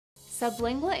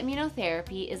Sublingual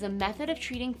immunotherapy is a method of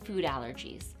treating food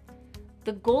allergies.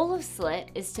 The goal of SLIT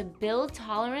is to build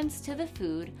tolerance to the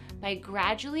food by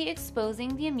gradually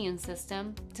exposing the immune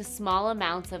system to small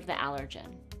amounts of the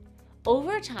allergen.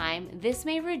 Over time, this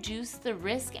may reduce the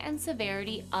risk and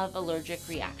severity of allergic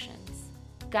reactions.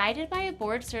 Guided by a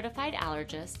board-certified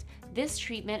allergist, this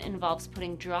treatment involves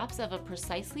putting drops of a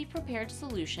precisely prepared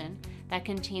solution that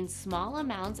contains small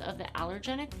amounts of the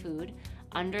allergenic food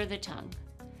under the tongue.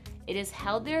 It is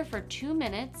held there for 2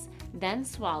 minutes, then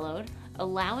swallowed,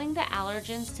 allowing the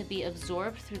allergens to be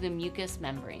absorbed through the mucous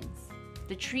membranes.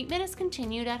 The treatment is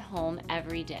continued at home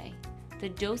every day. The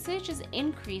dosage is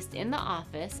increased in the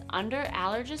office under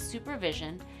allergist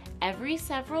supervision every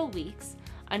several weeks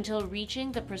until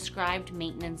reaching the prescribed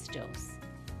maintenance dose.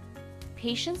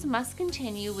 Patients must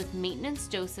continue with maintenance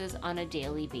doses on a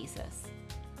daily basis.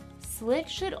 SLIT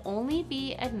should only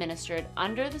be administered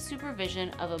under the supervision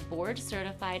of a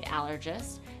board-certified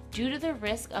allergist due to the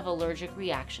risk of allergic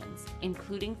reactions,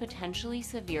 including potentially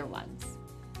severe ones.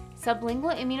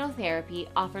 Sublingual immunotherapy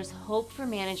offers hope for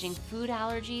managing food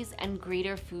allergies and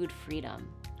greater food freedom.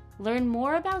 Learn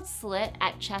more about SLIT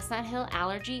at Chestnut Hill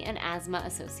Allergy and Asthma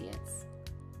Associates.